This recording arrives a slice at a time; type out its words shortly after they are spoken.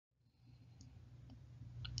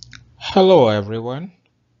Hello everyone,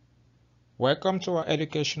 welcome to our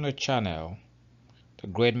educational channel, The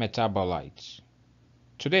Great Metabolites.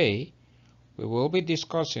 Today, we will be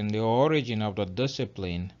discussing the origin of the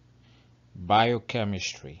discipline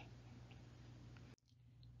biochemistry.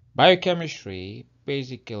 Biochemistry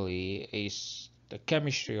basically is the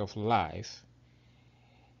chemistry of life.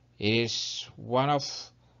 It is one of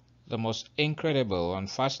the most incredible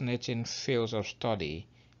and fascinating fields of study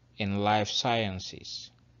in life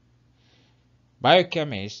sciences.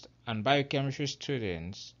 Biochemists and biochemistry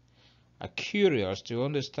students are curious to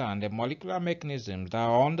understand the molecular mechanisms that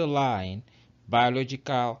underlie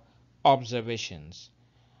biological observations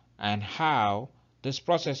and how these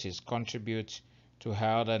processes contribute to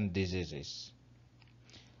health and diseases.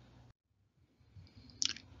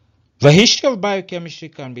 The history of biochemistry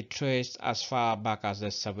can be traced as far back as the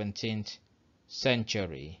 17th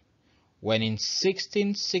century, when in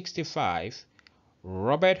 1665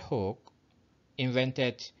 Robert Hooke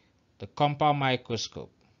invented the compound microscope.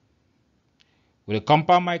 With a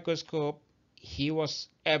compound microscope, he was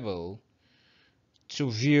able to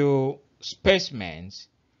view specimens,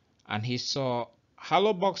 and he saw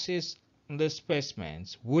hollow boxes in the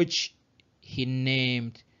specimens which he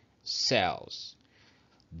named cells.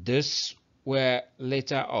 These were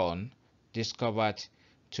later on discovered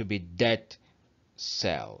to be dead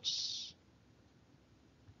cells.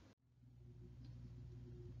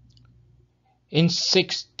 In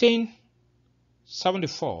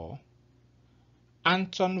 1674,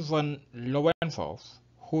 Anton von Leeuwenhoek,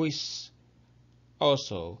 who is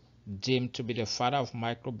also deemed to be the father of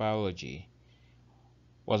microbiology,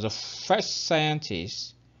 was the first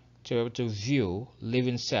scientist to be able to view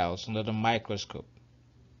living cells under the microscope.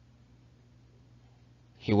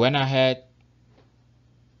 He went ahead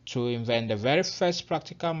to invent the very first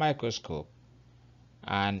practical microscope,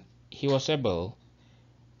 and he was able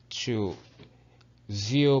to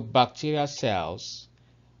view bacterial cells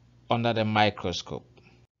under the microscope.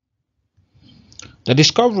 The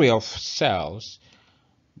discovery of cells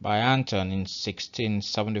by Anton in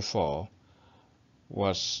 1674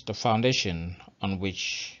 was the foundation on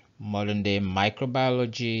which modern-day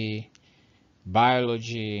microbiology,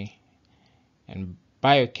 biology, and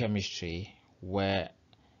biochemistry were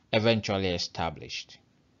eventually established.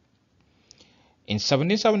 In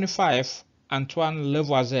 1775, Antoine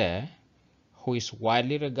Lavoisier, who is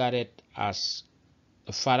widely regarded as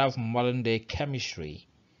the father of modern-day chemistry,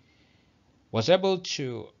 was able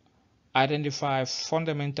to identify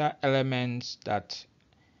fundamental elements that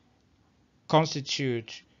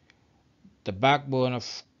constitute the backbone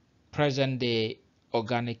of present-day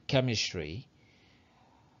organic chemistry.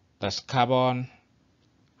 That's carbon,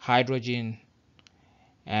 hydrogen,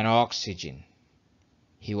 and oxygen.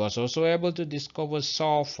 He was also able to discover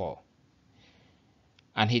sulfur,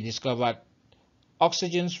 and he discovered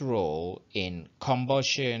oxygen's role in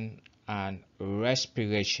combustion and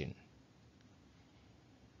respiration.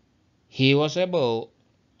 He was able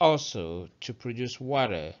also to produce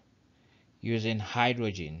water using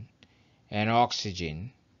hydrogen and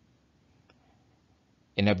oxygen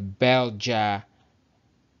in a bell jar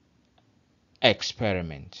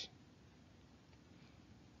experiment.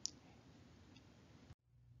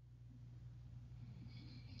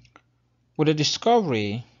 With the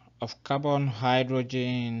discovery of carbon,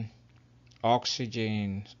 hydrogen,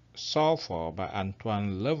 oxygen, sulfur by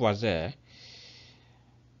Antoine Lavoisier,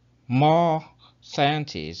 more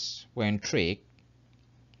scientists were intrigued,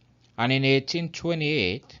 and in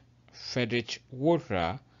 1828, Friedrich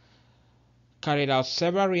Wohler carried out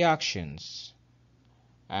several reactions,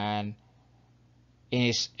 and in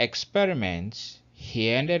his experiments,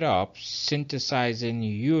 he ended up synthesizing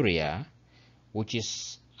urea, which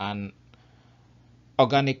is an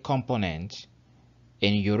organic component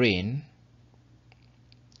in urine.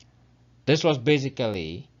 This was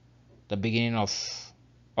basically the beginning of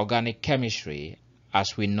organic chemistry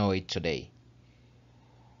as we know it today.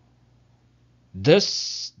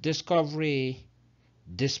 This discovery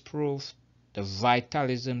disproved the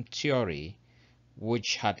vitalism theory,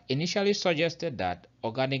 which had initially suggested that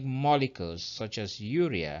organic molecules such as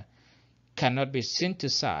urea cannot be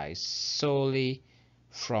synthesized solely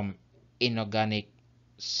from inorganic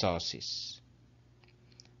sources.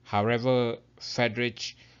 However,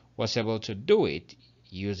 Friedrich was able to do it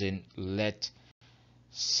using lead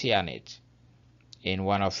cyanide in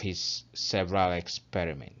one of his several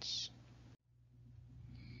experiments.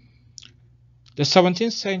 The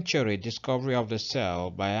 17th century discovery of the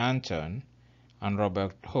cell by Anton and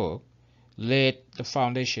Robert Hooke laid the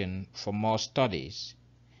foundation for more studies,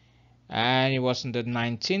 and it was in the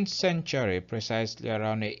 19th century, precisely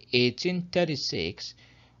around 1836,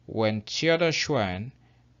 when Theodor Schwann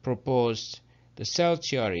proposed the cell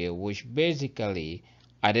theory, which basically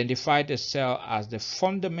identified the cell as the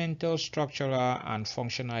fundamental structural and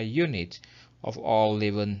functional unit of all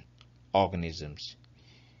living organisms.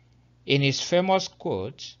 In his famous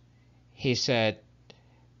quote, he said,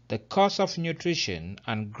 "The cause of nutrition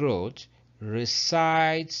and growth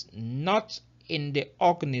resides not in the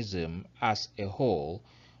organism as a whole,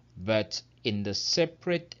 but in the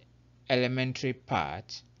separate elementary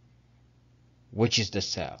part, which is the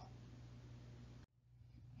cell."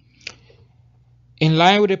 In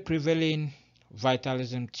line with the prevailing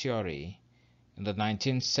vitalism theory in the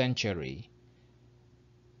 19th century,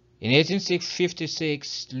 in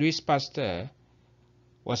 1856, Louis Pasteur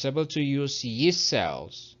was able to use yeast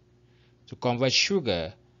cells to convert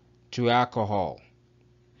sugar to alcohol.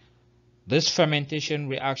 This fermentation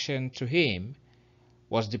reaction to him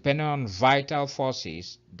was dependent on vital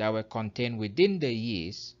forces that were contained within the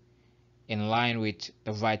yeast in line with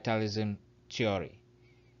the vitalism theory.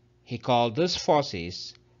 He called these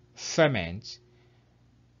forces ferments.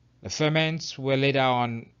 The ferments were later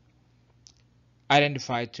on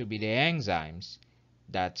identified to be the enzymes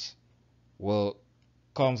that will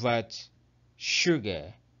convert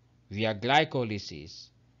sugar via glycolysis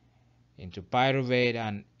into pyruvate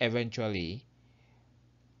and eventually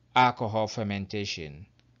alcohol fermentation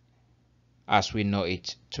as we know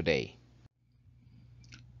it today.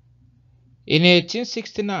 In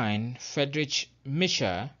 1869, Friedrich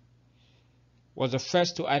Miescher was the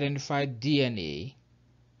first to identify DNA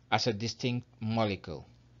as a distinct molecule.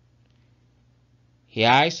 He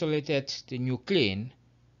isolated the nuclein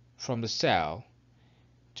from the cell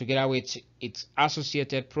together with its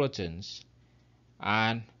associated proteins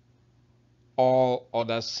and all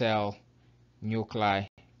other cell nuclei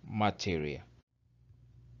material.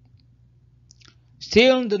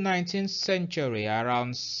 Still in the 19th century,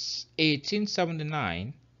 around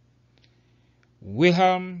 1879,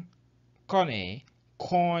 Wilhelm Coney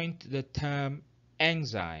coined the term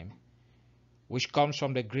enzyme, which comes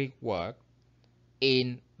from the Greek word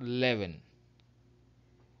in leaven.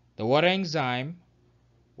 The word enzyme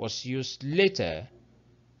was used later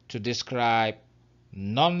to describe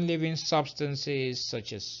non-living substances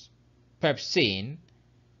such as pepsin,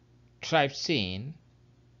 trypsin,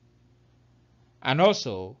 and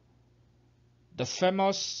also the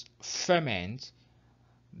famous ferment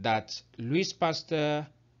that Louis Pasteur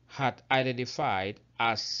had identified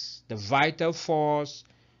as the vital force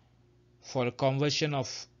for the conversion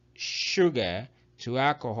of sugar to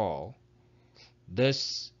alcohol.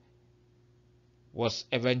 This was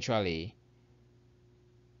eventually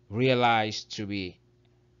realized to be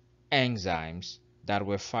enzymes that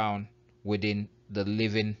were found within the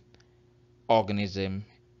living organism,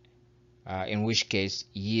 in which case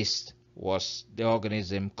yeast was the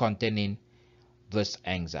organism containing these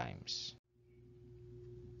enzymes.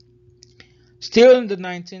 Still in the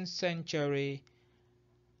 19th century,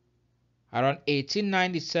 around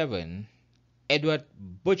 1897, Edward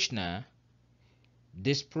Buchner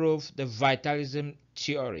disproved the vitalism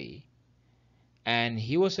theory, and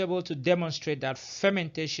he was able to demonstrate that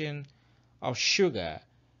fermentation of sugar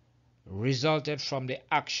resulted from the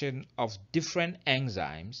action of different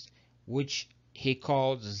enzymes, which he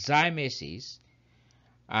called zymases,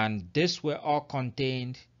 and these were all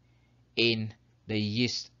contained in the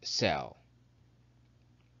yeast cell.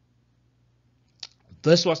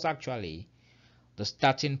 This was actually the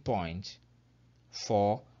starting point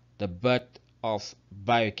for the birth of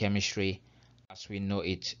biochemistry as we know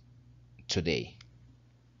it today.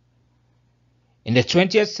 In the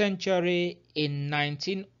 20th century, in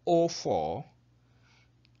 1904,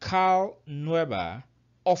 Carl Nueber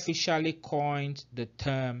officially coined the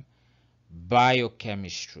term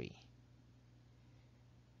biochemistry.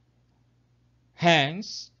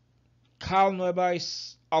 Hence, Carl Nueber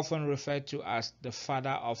is often referred to as the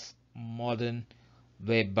father of modern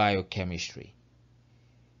biochemistry.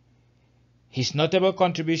 His notable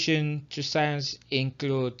contribution to science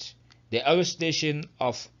include the elucidation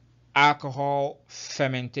of alcohol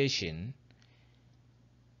fermentation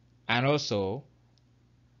and also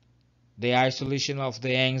the isolation of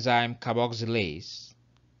the enzyme carboxylase.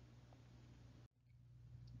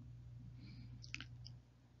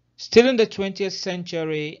 Still in the 20th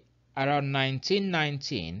century, around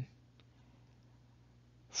 1919,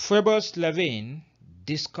 Phoebus-Levin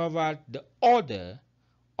discovered the order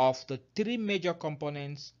of the three major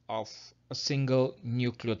components of a single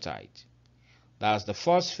nucleotide. That's the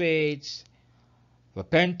phosphates, the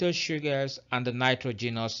pentose sugars, and the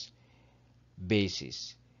nitrogenous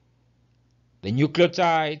bases. The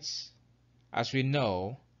nucleotides, as we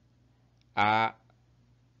know, are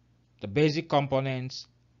the basic components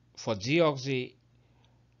for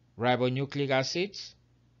deoxyribonucleic acids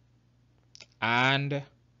and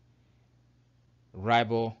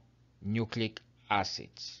ribonucleic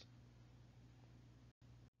acids.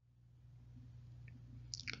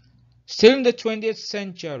 Still in the 20th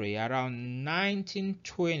century, around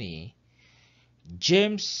 1920,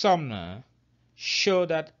 James Sumner showed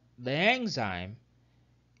that the enzyme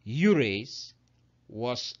urease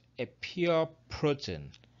was a pure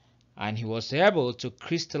protein, and he was able to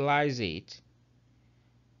crystallize it,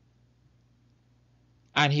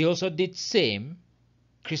 and he also did same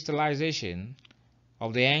crystallization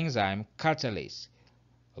of the enzyme catalase.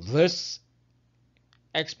 This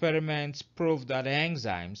experiments proved that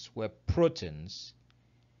enzymes were proteins.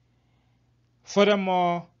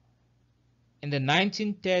 Furthermore, in the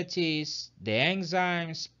 1930s, the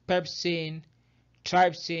enzymes pepsin,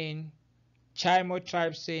 trypsin,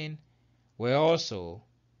 chymotrypsin were also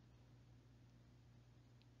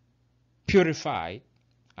purified,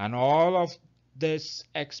 and all of these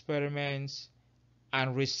experiments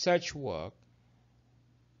and research work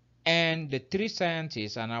earned the three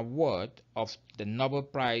scientists an award of the Nobel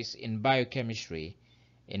Prize in Biochemistry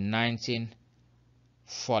in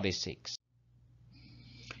 1946.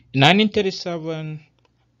 In 1937,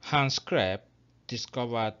 Hans Krebs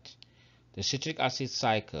discovered the citric acid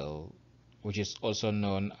cycle, which is also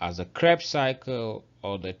known as the Krebs cycle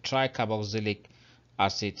or the tricarboxylic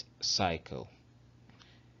acid cycle.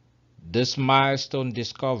 This milestone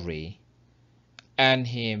discovery earned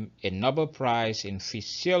him a Nobel Prize in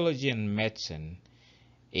Physiology and Medicine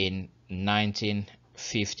in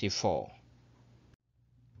 1954.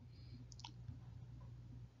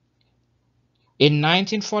 In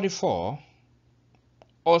 1944,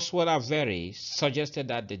 Oswald Avery suggested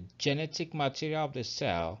that the genetic material of the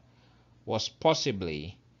cell was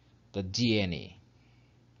possibly the DNA.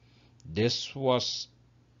 This was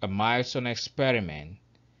a milestone experiment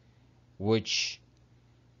which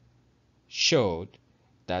showed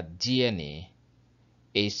that DNA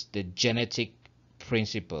is the genetic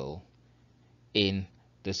principle in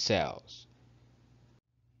the cells.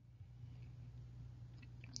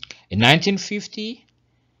 In 1950,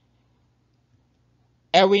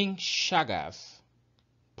 Erwin Chargaff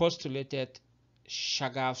postulated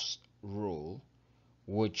Chargaff's rule,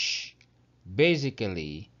 which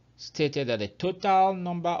basically stated that the total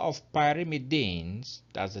number of pyrimidines,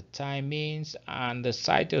 that's the thymines and the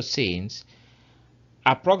cytosines,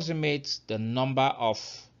 approximates the number of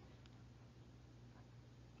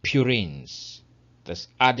purines, that's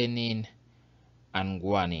adenine and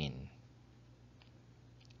guanine,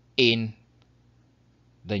 in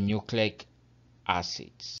the nucleic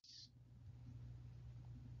acids.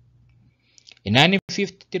 In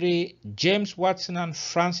 1953, James Watson and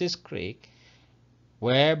Francis Crick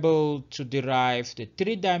were able to derive the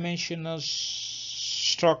three-dimensional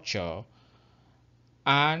structure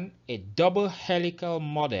and a double helical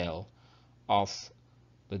model of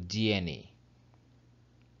the DNA.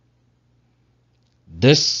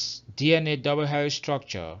 This DNA double helix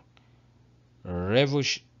structure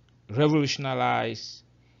revolutionized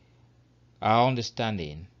our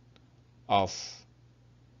understanding of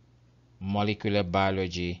molecular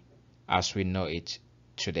biology as we know it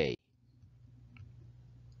today.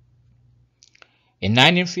 In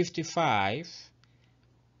 1955,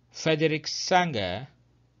 Frederick Sanger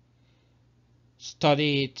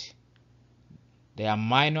studied the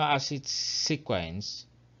amino acid sequence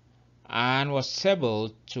and was able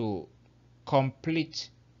to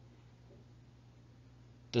complete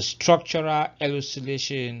the structural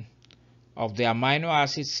elucidation of the amino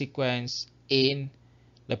acid sequence in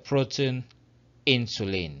the protein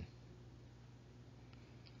insulin.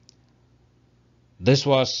 This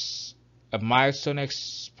was a milestone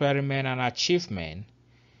experiment and achievement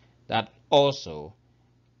that also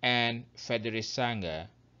earned Frederick Sanger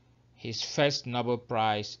his first Nobel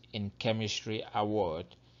Prize in Chemistry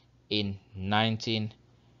award in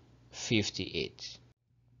 1958.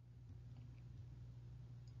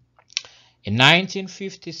 In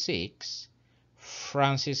 1956,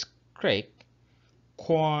 Francis Crick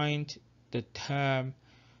coined the term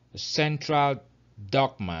the central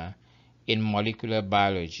dogma in molecular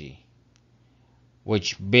biology,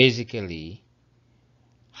 which basically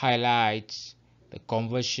highlights the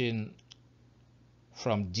conversion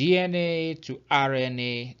from DNA to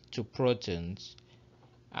RNA to proteins,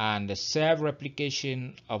 and the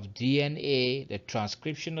self-replication of DNA, the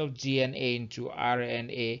transcription of DNA into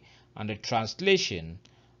RNA, and the translation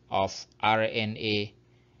of RNA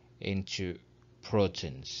into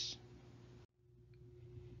proteins.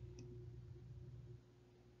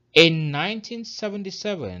 In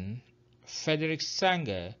 1977, Frederick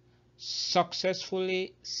Sanger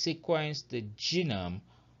successfully sequenced the genome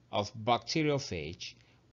of bacteriophage,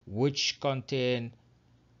 which contained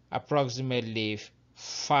approximately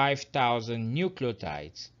 5,000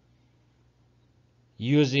 nucleotides,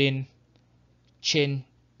 using chain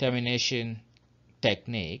termination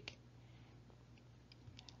technique.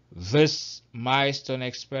 This milestone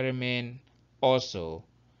experiment also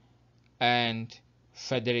earned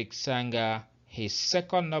Frederick Sanger his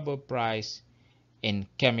second Nobel Prize in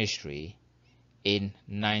Chemistry in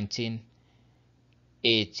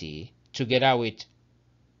 1980, together with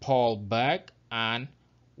Paul Berg and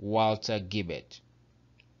Walter Gibbet.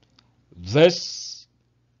 This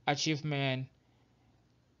achievement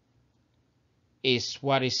is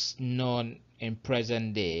what is known in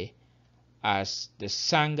present day as the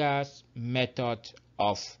Sanger's method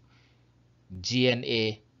of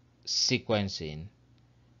DNA sequencing,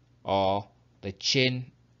 or the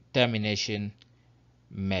chain termination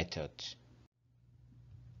method.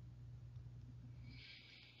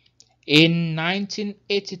 In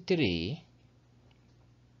 1983,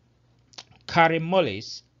 Kary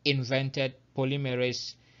Mullis invented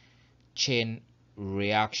polymerase chain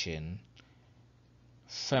reaction,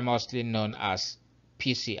 famously known as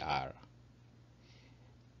PCR.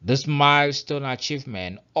 This milestone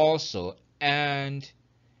achievement also earned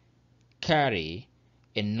Kary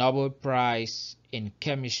a Nobel Prize in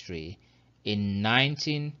Chemistry in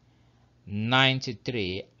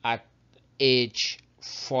 1993 at age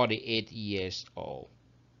 48 years old.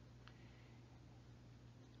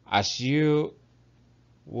 As you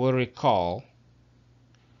will recall,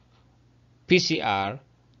 PCR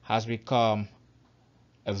has become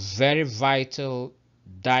a very vital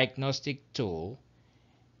diagnostic tool,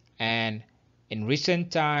 and in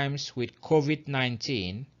recent times with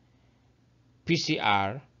COVID-19,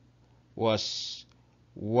 PCR was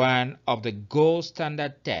one of the gold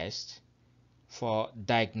standard tests for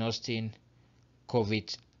diagnosing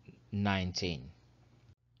COVID-19.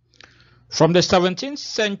 From the 17th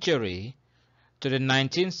century to the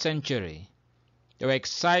 19th century, there were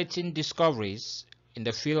exciting discoveries in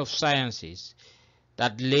the field of sciences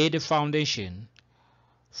that laid the foundation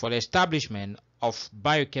for the establishment of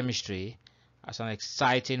biochemistry as an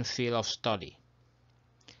exciting field of study.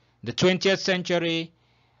 In the 20th century,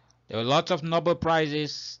 there were lots of Nobel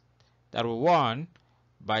Prizes that were won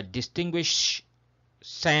by distinguished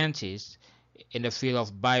scientists in the field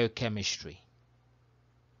of biochemistry.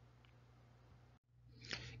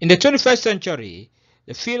 In the 21st century,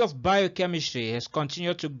 the field of biochemistry has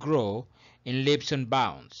continued to grow in leaps and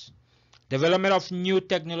bounds. Development of new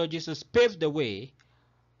technologies has paved the way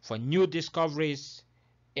for new discoveries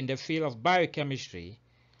in the field of biochemistry,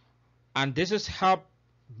 and this has helped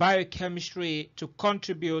biochemistry to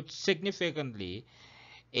contribute significantly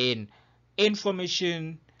in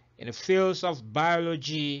information in the fields of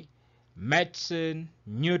biology, medicine,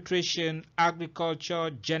 nutrition,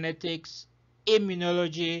 agriculture, genetics,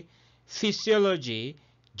 immunology, physiology,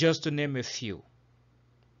 just to name a few.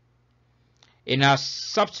 In our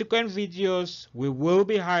subsequent videos, we will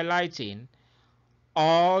be highlighting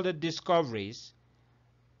all the discoveries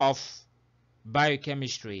of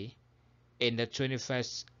biochemistry in the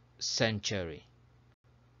 21st century.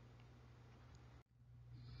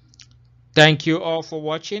 Thank you all for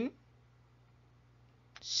watching.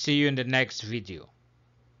 See you in the next video.